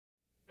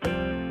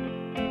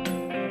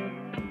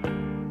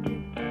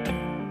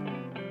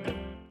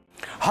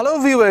Hello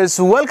viewers,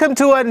 welcome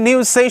to a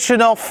new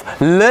session of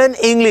Learn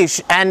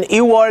English and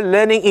you are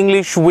learning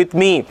English with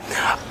me.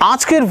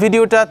 আজকের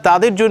ভিডিওটা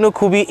তাদের জন্য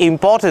খুবই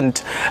important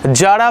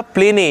যারা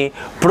প্লেনে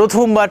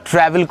প্রথমবার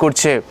ট্রাভেল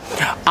করছে।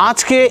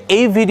 আজকে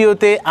এই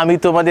ভিডিওতে আমি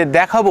তোমাদের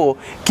দেখাবো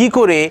কি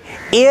করে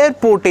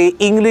এয়ারপোর্টে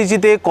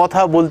ইংরেজিতে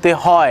কথা বলতে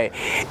হয়।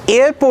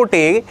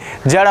 এয়ারপোর্টে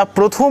যারা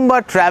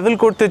প্রথমবার ট্রাভেল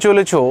করতে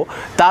চলেছো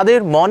তাদের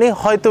মনে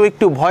হয়তো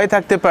একটু ভয়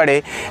থাকতে পারে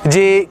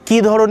যে কি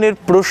ধরনের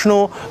প্রশ্ন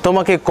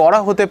তোমাকে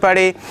করা হতে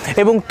পারে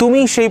এবং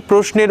তুমি সেই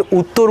প্রশ্নের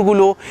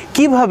উত্তরগুলো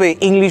কিভাবে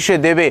ইংলিশে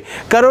দেবে,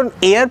 কারণ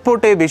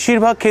এয়ারপোর্টে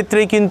বেশিরভাগ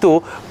ক্ষেত্রেই কিন্তু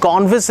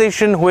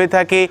কনভারসেশন হয়ে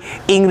থাকে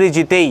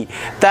ইংরেজিতেই।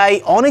 তাই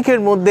অনেকের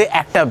মধ্যে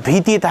একটা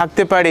ভীতি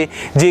থাকতে পারে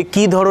যে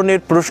কি ধরনের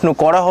প্রশ্ন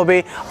করা হবে,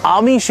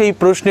 আমি সেই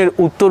প্রশ্নের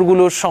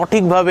উত্তরগুলো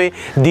সঠিকভাবে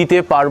দিতে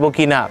পারবো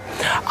কিনা।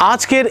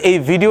 আজকের এই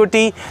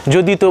ভিডিওটি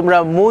যদি তোমরা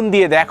মন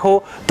দিয়ে দেখো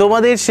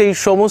তোমাদের সেই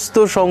সমস্ত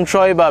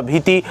সংশয় বা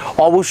ভীতি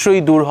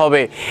অবশ্যই দূর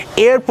হবে।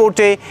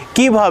 এয়ারপোর্টে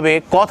কিভাবে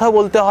কথা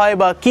বলতে হয়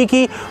বা কি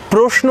কি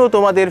প্রশ্ন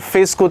তোমাদের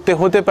ফেস করতে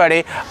হতে পারে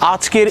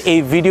আজকের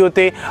এই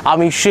ভিডিওতে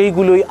আমি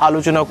সেইগুলোই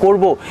আলোচনা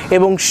করব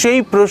এবং সেই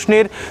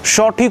প্রশ্নের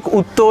সঠিক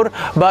উত্তর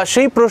বা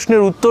সেই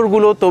প্রশ্নের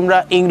উত্তরগুলো তোমরা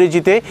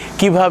ইংরেজিতে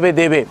কিভাবে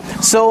দেবে।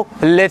 So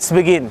let's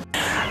begin.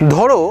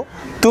 ধরো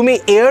তুমি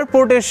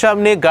এয়ারপোর্টের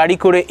সামনে গাড়ি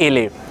করে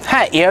এলে।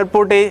 হ্যাঁ,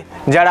 এয়ারপোর্টে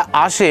যারা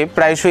আসে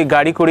প্রায়শই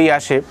গাড়ি করেই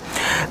আসে।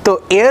 তো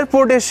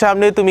এয়ারপোর্টের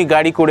সামনে তুমি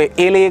গাড়ি করে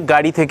এলে,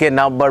 গাড়ি থেকে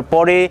নামবার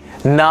পরে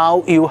now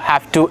you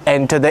have to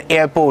enter the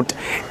airport.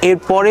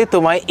 এরপরে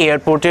তোমায়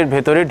এয়ারপোর্টের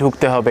ভেতরে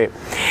ঢুকতে হবে।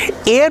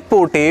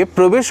 এয়ারপোর্টে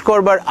প্রবেশ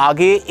করবার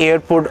আগে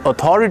এয়ারপোর্ট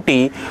অথরিটি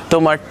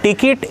তোমার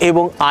টিকিট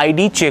এবং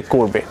আইডি চেক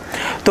করবে।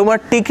 তোমার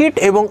টিকিট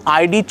এবং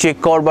আইডি চেক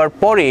করবার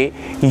পরে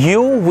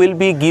you will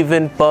be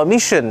given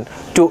permission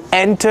to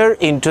enter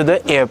into the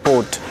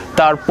airport.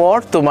 তারপর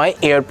তোমায়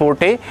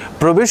এয়ারপোর্টে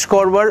প্রবেশ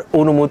করবার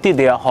অনুমতি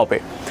দেওয়া হবে।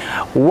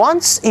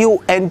 Once you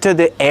enter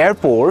the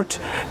airport,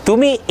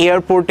 তুমি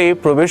এয়ারপোর্টে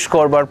প্রবেশ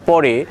করবার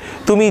পরে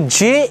তুমি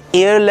যে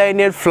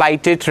এয়ারলাইনের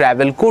ফ্লাইটে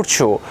ট্রাভেল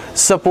করছো,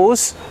 সাপোজ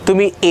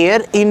তুমি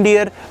এয়ার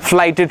ইন্ডিয়ার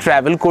ফ্লাইটে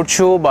ট্রাভেল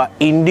করছো বা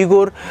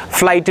ইন্ডিগোর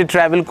ফ্লাইটে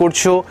ট্রাভেল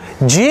করছো,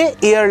 যে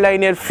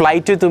এয়ারলাইনের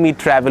ফ্লাইটে তুমি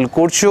ট্রাভেল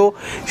করছো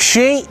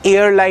সেই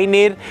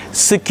এয়ারলাইনের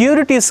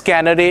সিকিউরিটি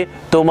স্ক্যানারে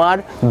তোমার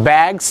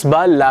ব্যাগস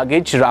বা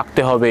লাগেজ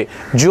রাখতে হবে।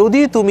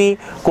 যদি তুমি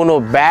কোনো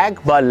ব্যাগ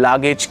বা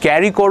লাগেজ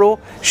ক্যারি করো,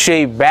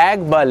 সেই ব্যাগ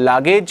বা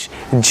লাগেজ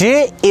যে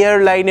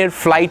এয়ারলাইনের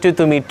ফ্লাইটে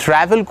তুমি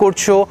ট্রাভেল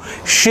করছো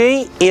সেই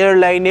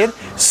এয়ারলাইনের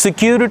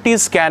সিকিউরিটি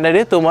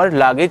স্ক্যানারে তোমার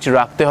লাগেজ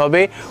রাখতে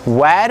হবে।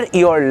 Wire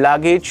your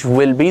luggage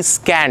will be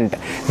scanned,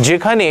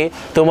 যেখানে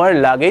তোমার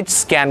লাগেজ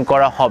স্ক্যান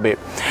করা হবে।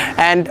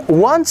 And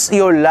once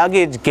your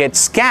luggage gate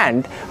scanned,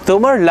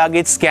 তোমার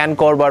লাগেজ স্ক্যান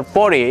করবার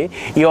পরে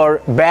your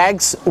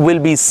bags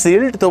will be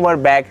sealed, তোমার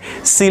ব্যাগ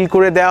সিল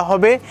করে দেওয়া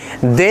হবে।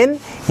 দেন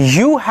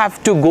you have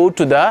to go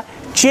to the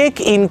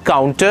check-in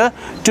counter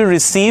to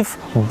receive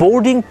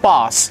boarding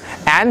pass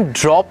and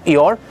drop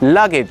your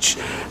luggage.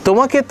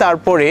 তোমাকে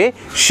তারপরে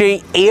সেই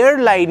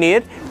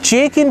এয়ারলাইনের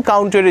চেক ইন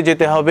কাউন্টারে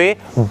যেতে হবে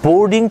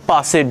বোর্ডিং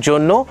পাসের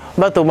জন্য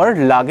বা তোমার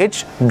লাগেজ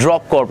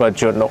ড্রপ করবার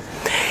জন্য।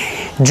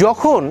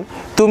 যখন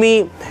তুমি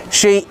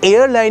সেই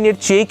এয়ারলাইনের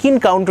চেক ইন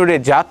কাউন্টারে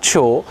যাচ্ছ,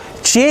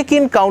 চেক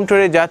ইন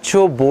কাউন্টারে যাচ্ছ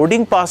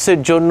বোর্ডিং পাসের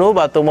জন্য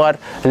বা তোমার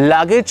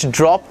লাগেজ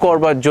ড্রপ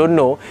করবার জন্য,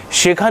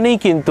 সেখানেই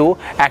কিন্তু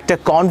একটা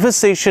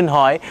কনভারসেশন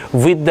হয়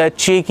with the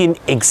check in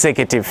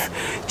executive.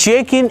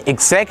 Check in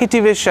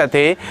এক্সিকিউটিভের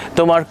সাথে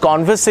তোমার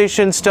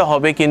কনভারসেশনসটা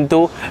হবে কিন্তু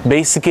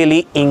বেসিক্যালি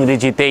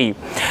ইংরেজিতেই।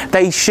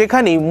 তাই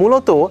সেখানেই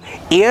মূলত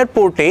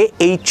এয়ারপোর্টে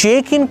এই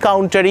চেক ইন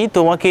কাউন্টারেই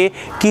তোমাকে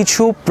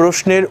কিছু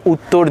প্রশ্নের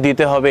উত্তর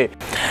দিতে হবে।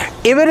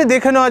 এবারে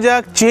দেখে নেওয়া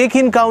যাক চেক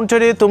ইন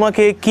কাউন্টারে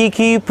তোমাকে কি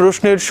কি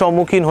প্রশ্নের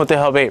সম্মুখীন হতে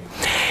হবে।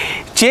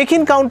 চেক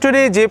ইন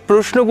কাউন্টারে যে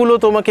প্রশ্নগুলো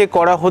তোমাকে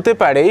করা হতে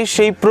পারে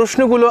সেই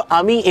প্রশ্নগুলো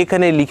আমি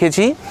এখানে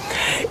লিখেছি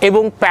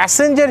এবং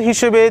প্যাসেঞ্জার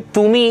হিসেবে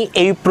তুমি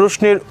এই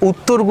প্রশ্নের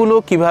উত্তরগুলো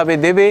কিভাবে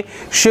দেবে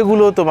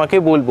সেগুলো তোমাকে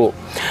বলবো।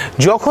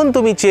 যখন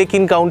তুমি চেক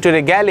ইন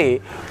কাউন্টারে গেলে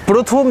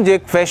প্রথম যে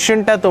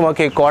কোয়েশ্চেনটা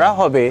তোমাকে করা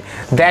হবে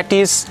that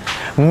is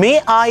may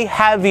I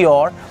have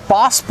your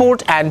passport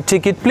and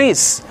ticket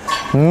please.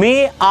 May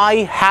I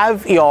have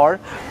your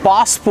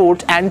passport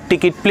and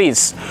ticket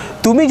please.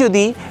 তুমি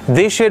যদি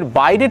দেশের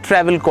বাইরে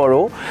ট্রাভেল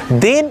করো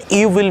then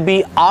you will be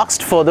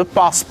asked for the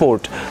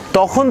passport.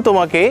 তখন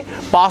তোমাকে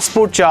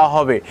পাসপোর্ট চাওয়া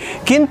হবে।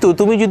 কিন্তু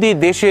তুমি যদি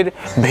দেশের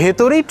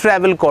ভেতরেই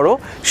ট্রাভেল করো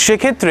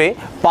সেক্ষেত্রে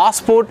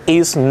পাসপোর্ট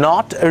ইজ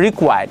নট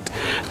রিকোয়ার্ড।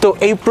 তো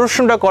এই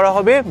প্রশ্নটা করা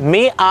হবে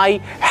may I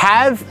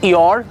have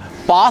your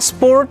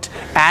passport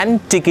and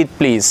ticket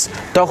please.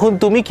 তখন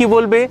তুমি কি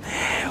বলবে?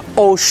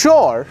 Oh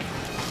sure,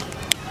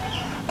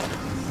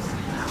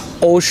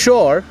 oh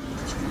sure,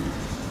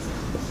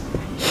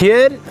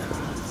 here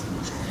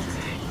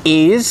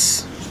is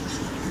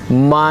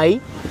my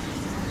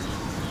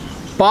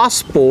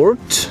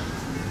passport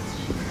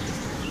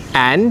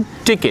and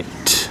ticket.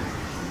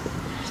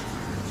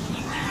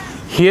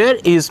 Here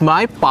is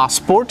my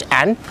passport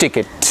and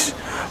ticket.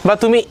 বা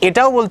তুমি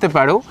এটাও বলতে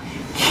পারো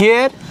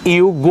here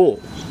you go,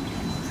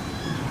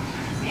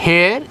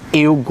 here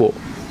you go.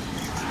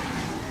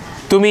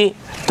 তুমি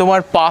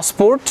তোমার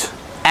পাসপোর্ট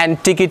অ্যান্ড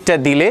টিকিটটা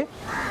দিলে,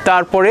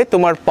 তারপরে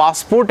তোমার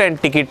পাসপোর্ট অ্যান্ড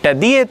টিকিটটা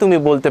দিয়ে তুমি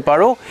বলতে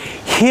পারো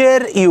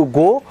হিয়ার ইউ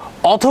গো,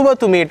 অথবা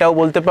তুমি এটাও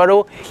বলতে পারো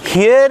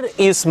here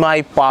is my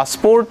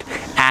passport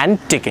and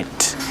ticket.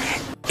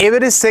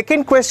 এবারে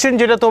সেকেন্ড কোয়েশ্চেন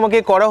যেটা তোমাকে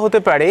করা হতে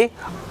পারে,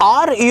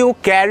 are you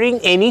carrying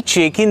any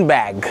check in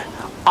bag?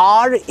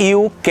 Are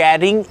you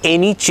carrying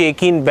any check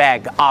in bag?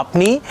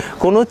 আপনি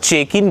কোনো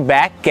চেক ইন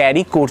ব্যাগ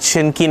ক্যারি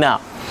করছেন কি না?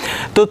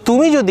 তো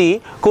তুমি যদি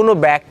কোনো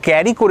ব্যাগ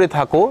ক্যারি করে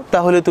থাকো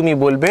তাহলে তুমি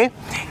বলবে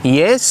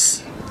yes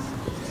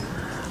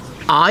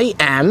I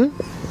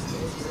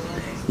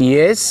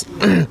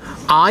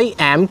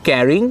am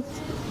carrying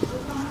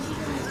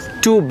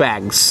 2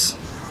 bags.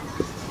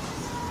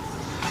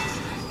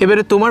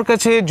 এবারে তোমার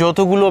কাছে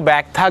যতগুলো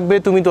ব্যাগ থাকবে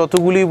তুমি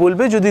ততগুলোই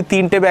বলবে। যদি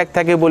 3টে ব্যাগ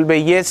থাকে বলবে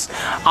yes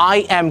I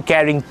am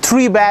carrying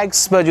 3 bags,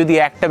 বা যদি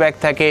একটা ব্যাগ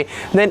থাকে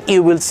দেন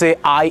you will say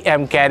I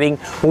am carrying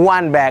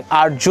 1 bag।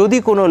 আর যদি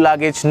কোনো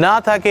লাগেজ না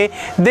থাকে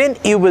দেন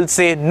you will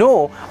say no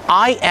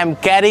I am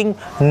carrying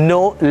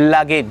no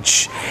luggage।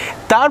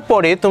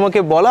 তারপরে তোমাকে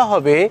বলা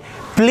হবে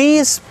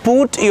please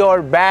put your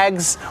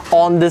bags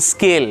on the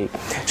scale.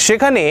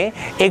 সেখানে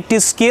একটি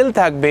স্কেল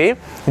থাকবে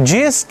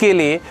যে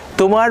স্কেলে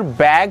তোমার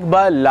ব্যাগ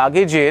বা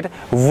লাগেজের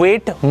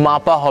ওয়েট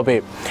মাপা হবে,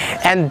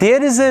 and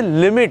there is a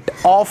limit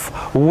of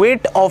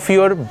weight of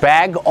your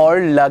bag or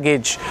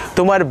luggage.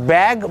 তোমার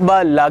ব্যাগ বা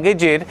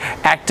লাগেজের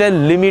একটা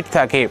লিমিট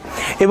থাকে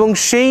এবং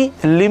সেই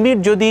লিমিট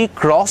যদি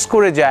ক্রস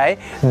করে যায়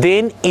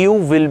দেন ইউ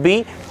উইল বি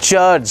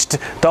চার্জড,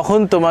 তখন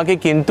তোমাকে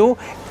কিন্তু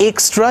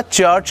এক্সট্রা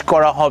চার্জ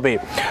করা হবে।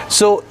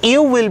 So you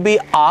will be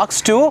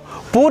asked to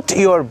put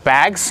your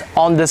bags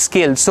on the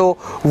scale. So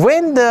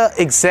when the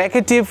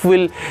executive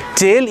will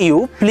tell you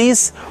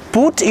please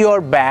put your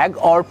bag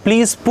or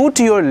please put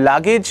your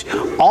luggage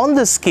on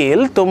the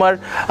scale, তোমার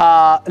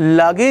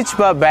luggage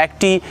বা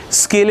ব্যাগটি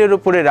স্কেলের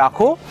উপরে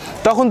রাখো,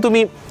 তখন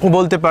তুমি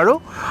বলতে পারো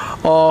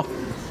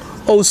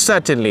oh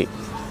certainly।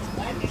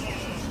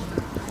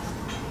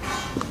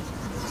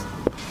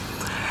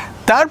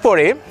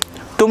 তারপরে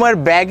তোমার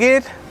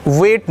ব্যাগের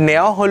ওয়েট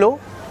নেওয়া হলো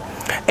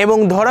এবং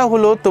ধরা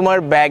হলো তোমার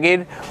ব্যাগের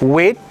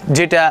ওয়েট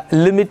যেটা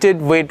লিমিটেড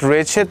ওয়েট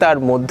রয়েছে তার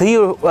মধ্যেই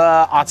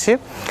আছে।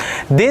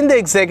 দেন the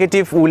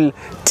executive will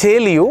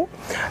tell you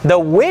the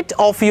weight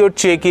of your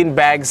check in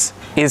bags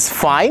is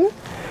fine,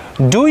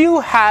 do you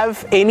have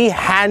any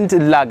hand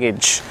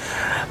luggage?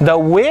 The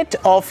weight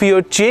of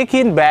your check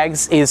in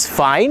bags is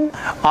fine,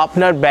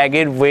 আপনার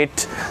ব্যাগের wait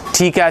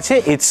ঠিক আছে,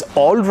 it's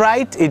all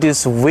right, it is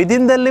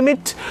within the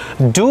limit.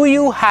 Do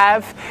you have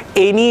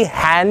any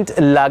hand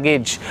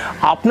luggage?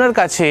 আপনার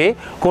কাছে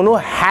কোনো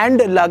hand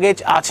luggage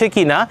আছে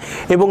কি না?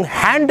 এবং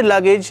hand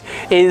luggage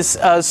is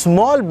a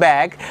small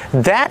bag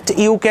that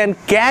you can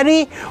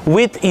carry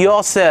with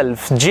your self,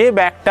 যে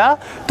ব্যাগটা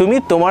তুমি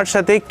তোমার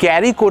সাথে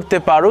ক্যারি করতে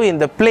পারো ইন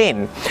দ্য প্লেন।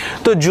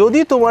 তো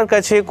যদি তোমার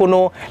কাছে কোনো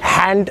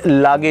হ্যান্ড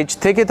লাগেজ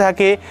থেকে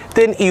থাকে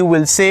দেন you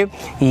will say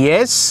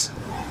yes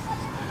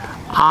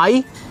I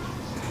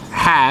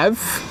have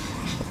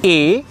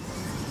a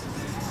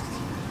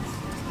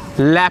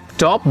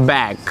laptop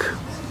bag,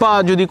 বা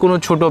যদি কোনো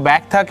ছোট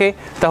ব্যাগ থাকে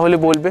তাহলে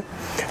বলবে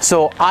so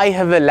I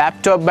have a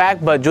laptop bag.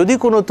 বা যদি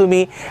কোনো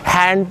তুমি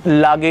হ্যান্ড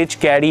লাগেজ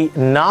ক্যারি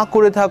না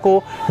করে থাকো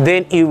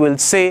দেন you will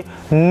say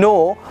no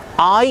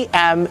I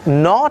am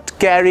not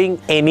carrying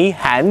any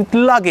hand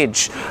luggage.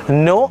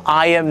 No,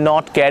 I am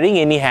not carrying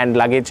any hand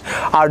luggage.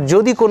 আর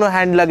যদি কোনো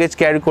হ্যান্ড লাগেজ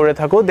ক্যারি করে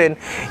থাকো দেন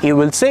you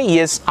will say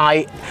yes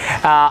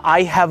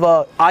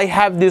I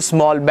have this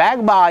small bag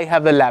বা I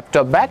have a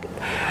laptop bag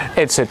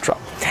etc.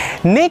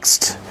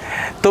 Next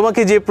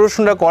তোমাকে যে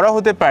প্রশ্নটা করা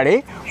হতে পারে,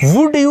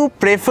 would you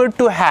prefer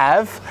to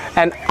have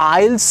an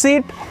aisle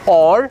seat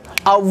or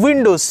a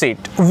window seat?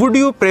 Would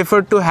you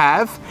prefer to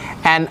have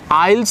an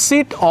aisle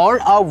seat or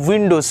a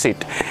window seat?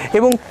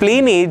 এবং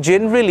প্লেনে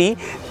generally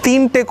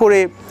 3টে করে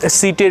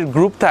সিটের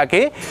গ্রুপ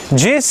থাকে,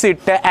 যে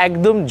সিটটা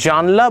একদম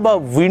জানলা বা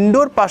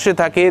উইন্ডোর পাশে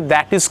থাকে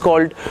that is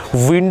called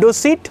window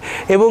seat,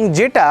 এবং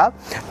যেটা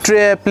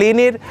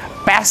প্লেনের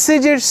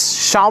প্যাসেজের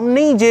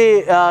সামনেই যে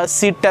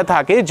সিটটা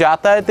থাকে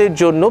যাতায়াতের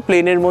জন্য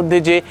প্লেনের মধ্যে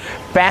যে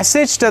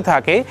প্যাসেজটা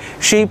থাকে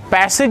সেই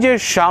প্যাসেজের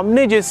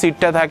সামনে যে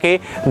সিটটা থাকে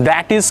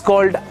দ্যাট ইজ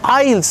কল্ড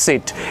আইল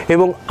সিট,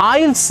 এবং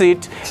আইল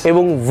সিট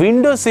এবং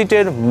উইন্ডো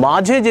সিটের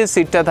মাঝে যে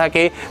সিটটা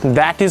থাকে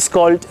that is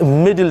called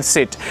middle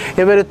seat.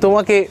 এবারে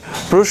তোমাকে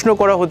প্রশ্ন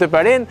করা হতে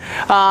পারে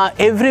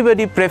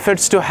everybody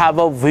প্রেফারস to have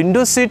a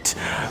window seat,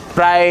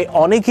 প্রায়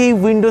অনেকেই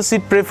উইন্ডো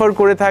সিট প্রেফার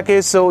করে থাকে।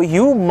 So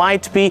you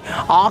might be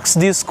asked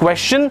this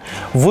question,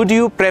 would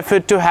you prefer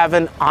to have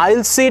an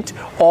aisle seat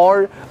or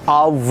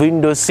a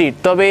window seat?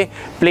 তবে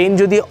প্লেন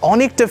যদি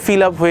অনেকটা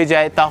ফিল আপ হয়ে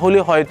যায় তাহলে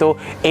হয়তো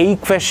এই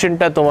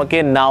কোয়েশ্চেনটা তোমাকে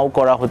নাও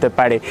করা হতে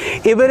পারে।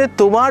 এবারে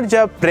তোমার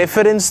যা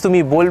প্রেফারেন্স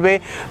তুমি বলবে,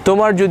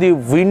 তোমার যদি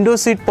উইন্ডো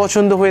সিট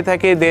পছন্দ হয়ে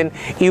থাকে দেন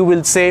you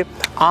will say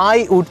I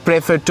would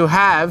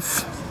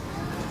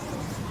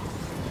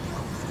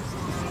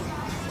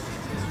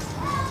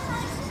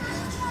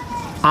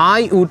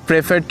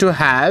prefer to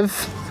have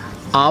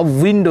a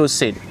window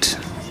seat।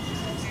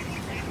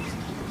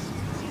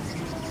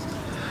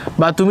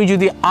 বা তুমি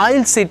যদি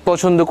আইল সিট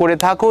পছন্দ করে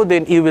থাকো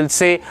then you will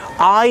say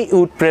I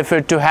would prefer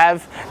to have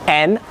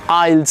an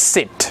aisle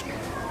seat.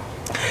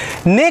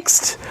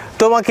 Next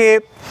তোমাকে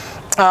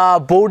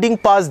boarding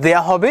pass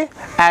দেয়া হবে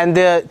and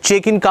the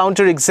check-in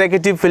counter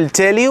executive will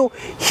tell you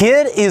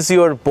here is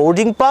your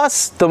boarding pass.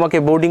 তোমাকে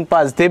boarding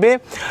pass দেবে.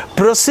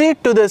 Proceed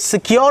to the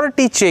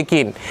security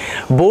check-in.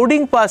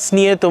 boarding pass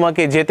নিয়ে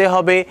তোমাকে যেতে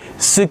হবে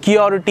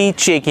security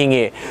checking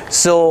A.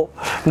 So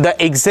the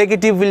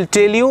executive will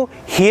tell you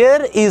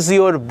here is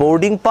your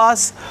boarding pass.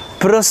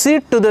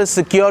 Proceed to the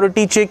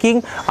security checking.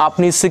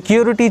 আপনি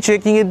security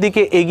checking এর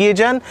দিকে এগিয়ে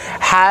যান.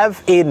 Have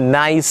a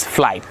nice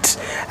flight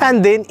and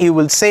then you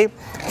will say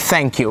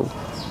thank you.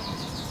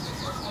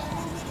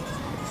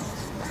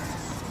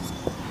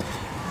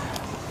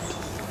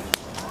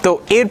 তো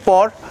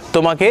এরপর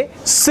তোমাকে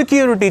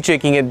security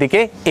checking এর দিকে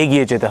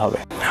এগিয়ে যেতে হবে।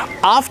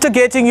 After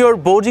getting your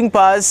boarding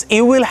pass,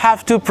 you will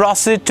have to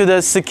proceed to the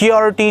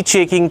security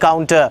checking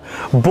counter.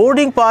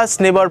 boarding pass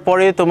নেবার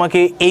পরে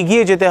তোমাকে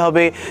এগিয়ে যেতে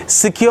হবে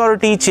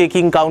security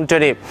checking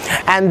counter-এ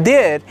and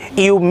there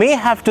you may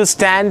have to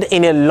stand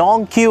in a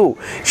long queue.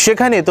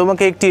 সেখানে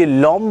তোমাকে একটি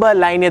লম্বা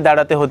লাইনে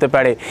দাঁড়াতে হতে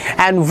পারে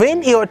and when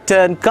your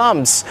turn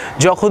comes,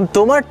 যখন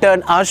তোমার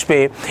টার্ন আসবে,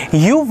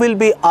 you will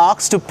be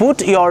asked to put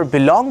your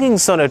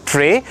belongings on a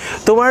tray.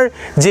 তোমার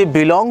যে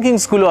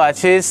belongings গুলো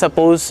আছে,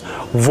 সাপোজ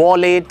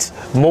ওয়ালেট,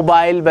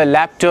 মোবাইল বা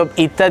ল্যাপটপ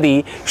ইত্যাদি,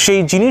 সেই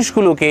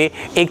জিনিসগুলোকে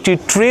একটি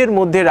ট্রের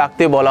মধ্যে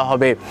রাখতে বলা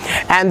হবে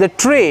and the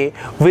tray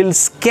will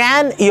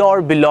scan your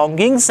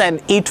belongings and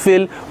it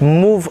will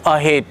move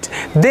ahead.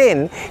 Then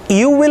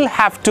you will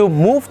have to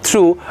move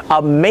through a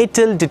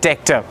metal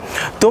detector.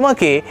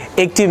 তোমাকে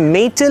একটি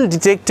metal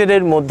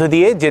detector-এর মধ্য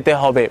দিয়ে যেতে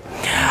হবে.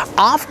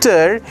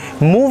 After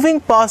moving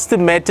past the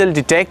metal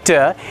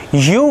detector,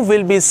 you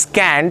will be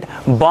scanned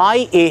by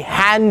a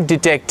hand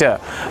detector.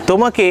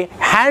 তোমাকে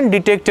hand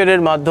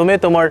detector-এর মাধ্যমে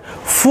তোমার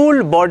full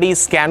body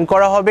scan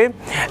করা হবে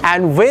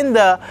and when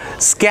the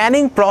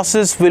scanning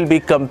process will be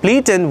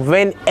complete and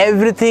when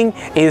everything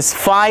is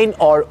fine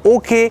or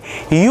okay,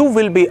 you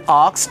will be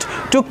asked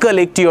to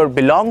collect your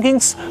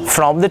belongings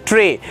from the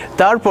tray.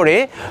 তারপরে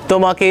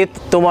তোমাকে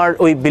তোমার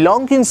ওই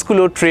belongings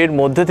গুলো ট্রের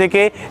মধ্যে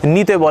থেকে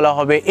নিতে বলা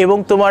হবে এবং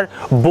তোমার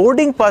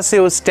boarding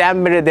pass-এও স্ট্যাম্প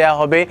মেরে দেওয়া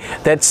হবে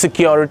that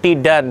security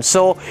done.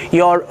 So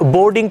your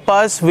boarding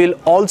pass will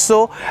also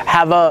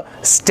have a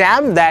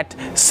stamp that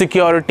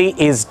security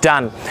is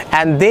done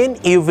and then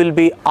you will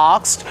be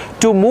asked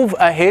to move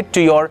ahead to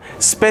your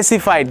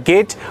specified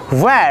gate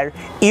where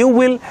you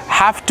will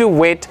have to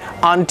wait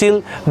until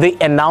the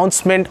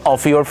announcement of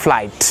your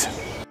flight.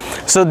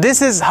 So this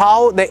is how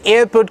the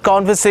airport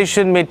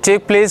conversation may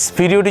take place.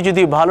 ভিডিওটি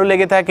যদি ভালো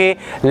লেগে থাকে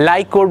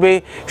like করবে,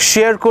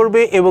 share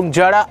করবে এবং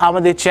যারা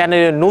আমাদের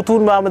চ্যানেলে নতুন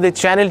বা আমাদের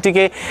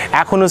চ্যানেলটিকে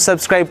এখনো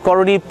সাবস্ক্রাইব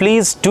করনি,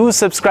 please do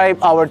subscribe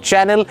our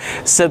channel.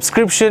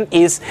 Subscription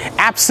is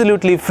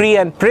absolutely free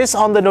and press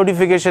on the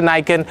notification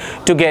icon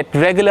to get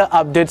regular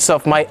updates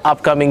of my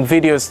upcoming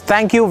videos.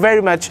 Thank you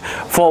very much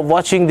for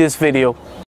watching this video.